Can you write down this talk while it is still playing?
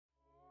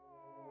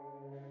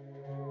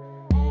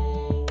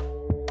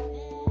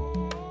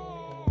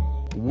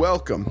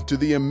Welcome to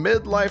the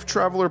Midlife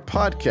Traveler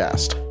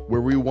podcast, where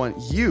we want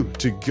you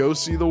to go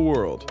see the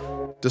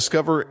world.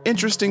 Discover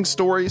interesting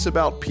stories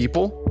about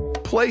people,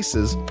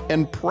 places,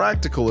 and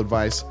practical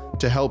advice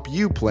to help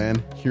you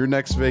plan your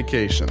next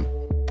vacation.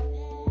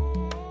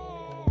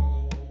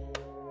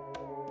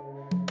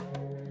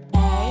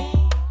 Hey,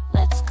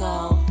 let's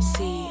go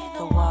see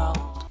the world.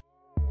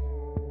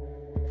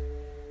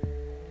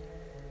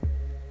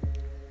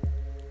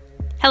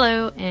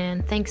 Hello,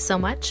 and thanks so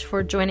much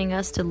for joining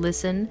us to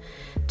listen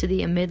to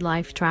the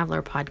Midlife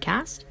Traveler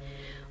podcast.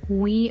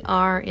 We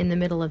are in the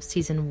middle of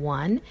season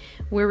 1.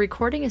 We're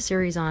recording a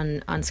series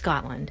on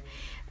Scotland,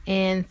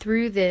 and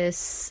through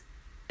this,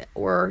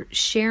 we're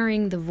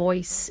sharing the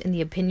voice and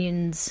the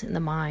opinions and the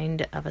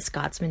mind of a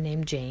Scotsman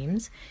named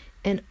James,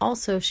 and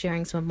also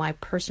sharing some of my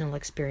personal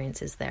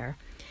experiences there.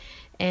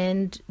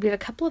 And we have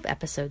a couple of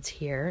episodes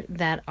here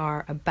that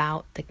are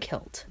about the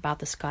kilt, about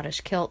the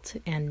Scottish kilt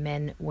and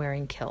men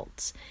wearing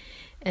kilts.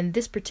 And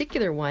this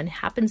particular one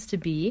happens to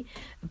be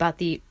about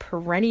the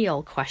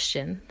perennial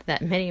question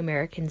that many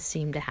Americans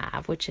seem to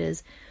have, which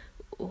is,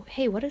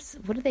 hey, what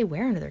do they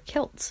wear under their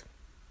kilts?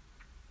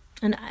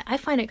 And I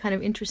find it kind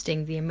of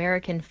interesting, the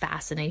American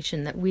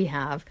fascination that we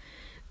have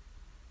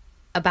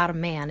about a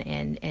man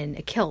and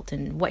a kilt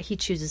and what he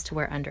chooses to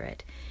wear under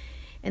it.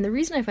 And the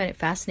reason I find it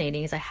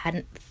fascinating is I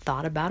hadn't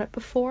thought about it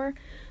before,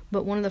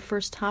 but one of the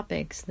first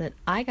topics that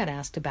I got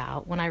asked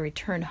about when I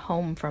returned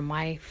home from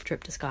my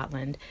trip to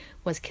Scotland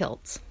was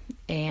kilts.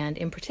 And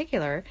in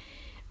particular,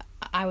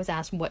 I was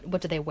asked, what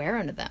do they wear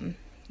under them?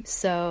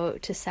 So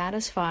to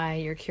satisfy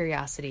your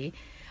curiosity,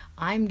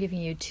 I'm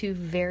giving you two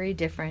very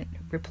different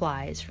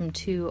replies from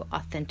two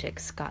authentic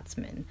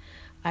Scotsmen.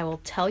 I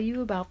will tell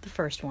you about the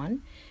first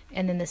one,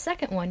 and then the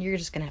second one you're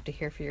just going to have to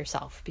hear for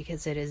yourself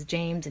because it is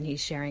James and he's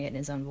sharing it in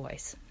his own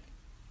voice.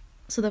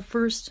 So the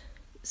first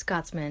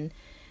Scotsman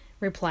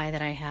reply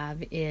that I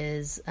have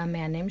is a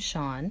man named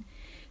Sean,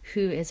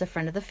 who is a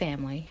friend of the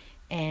family,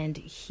 and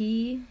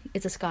he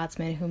is a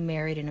Scotsman who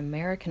married an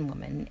American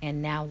woman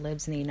and now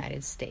lives in the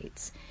United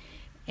States.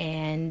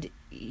 And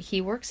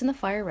he works in the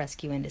fire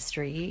rescue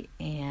industry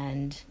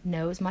and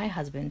knows my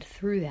husband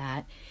through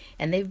that,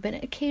 and they've been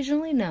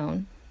occasionally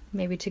known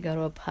maybe to go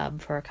to a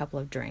pub for a couple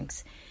of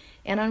drinks.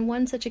 And on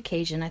one such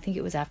occasion, I think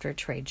it was after a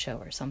trade show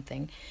or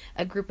something,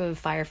 a group of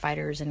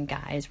firefighters and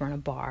guys were in a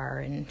bar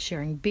and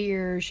sharing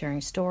beer, sharing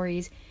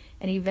stories,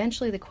 and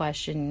eventually the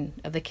question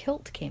of the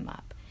kilt came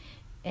up.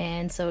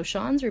 And so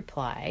Sean's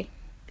reply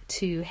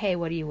to, hey,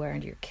 what do you wear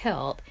under your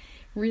kilt,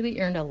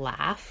 really earned a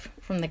laugh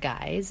from the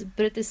guys,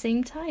 but at the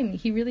same time,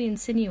 he really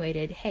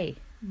insinuated, hey,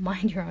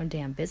 mind your own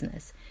damn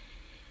business.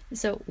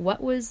 So what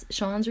was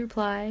Sean's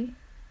reply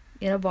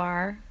in a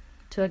bar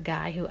to a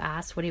guy who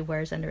asked what he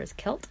wears under his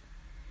kilt?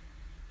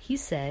 He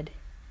said,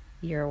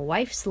 your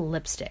wife's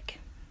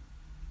lipstick.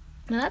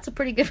 Now that's a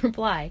pretty good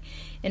reply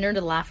and earned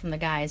a laugh from the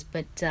guys,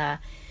 but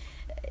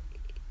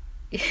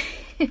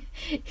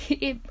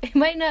it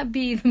might not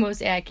be the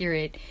most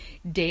accurate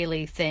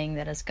daily thing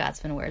that a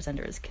Scotsman wears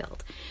under his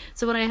kilt.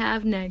 So what I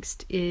have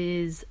next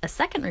is a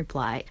second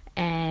reply,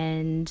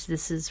 and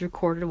this is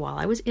recorded while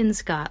I was in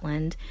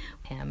Scotland.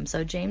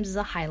 So James is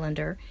a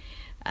Highlander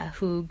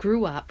who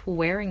grew up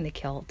wearing the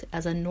kilt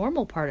as a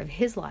normal part of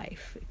his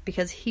life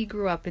because he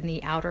grew up in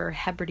the Outer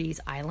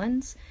Hebrides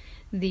Islands,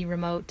 the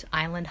remote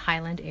island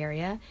highland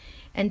area,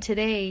 and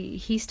today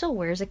he still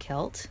wears a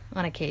kilt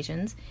on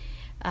occasions.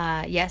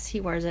 Yes,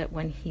 he wears it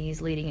when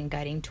he's leading and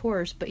guiding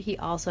tours, but he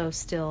also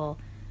still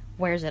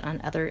wears it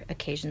on other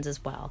occasions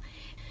as well.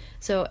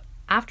 So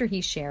after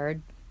he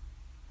shared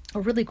a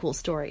really cool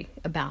story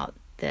about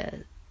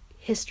the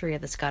history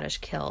of the Scottish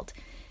kilt,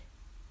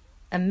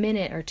 a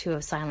minute or two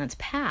of silence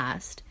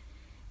passed,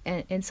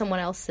 and someone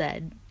else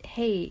said,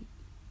 hey,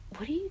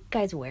 what do you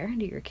guys wear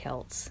under your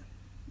kilts?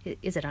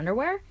 Is it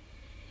underwear?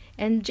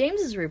 And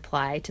James's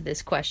reply to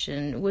this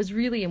question was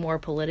really a more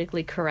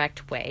politically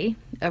correct way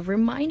of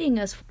reminding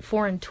us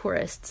foreign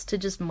tourists to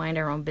just mind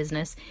our own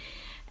business.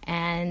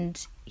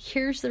 And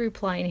here's the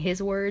reply in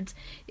his words.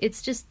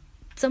 It's just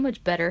so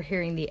much better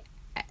hearing the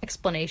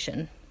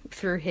explanation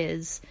through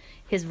his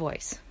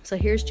voice. So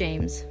here's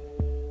James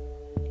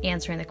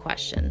answering the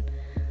question.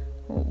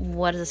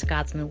 What does a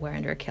Scotsman wear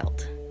under a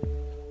kilt?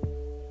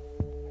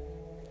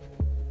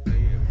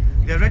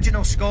 The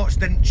original Scots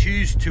didn't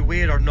choose to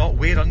wear or not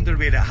wear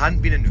underwear. It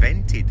hadn't been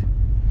invented.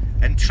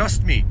 And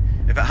trust me,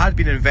 if it had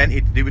been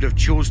invented, they would have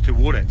chose to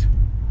wear it.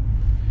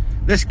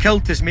 This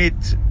kilt is made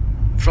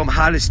from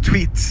Harris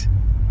tweed.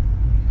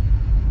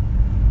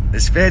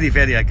 It's very,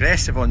 very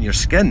aggressive on your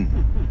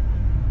skin.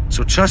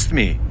 So trust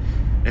me,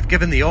 if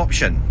given the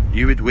option,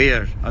 you would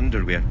wear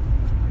underwear.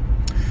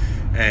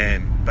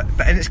 And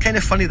it's kind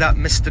of funny, that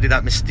mystery,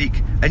 that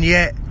mystique. And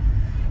yet,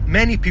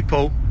 many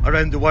people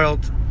around the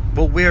world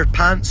will wear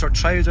pants or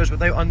trousers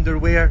without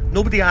underwear.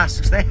 Nobody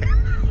asks them,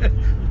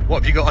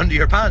 what have you got under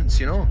your pants,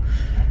 you know?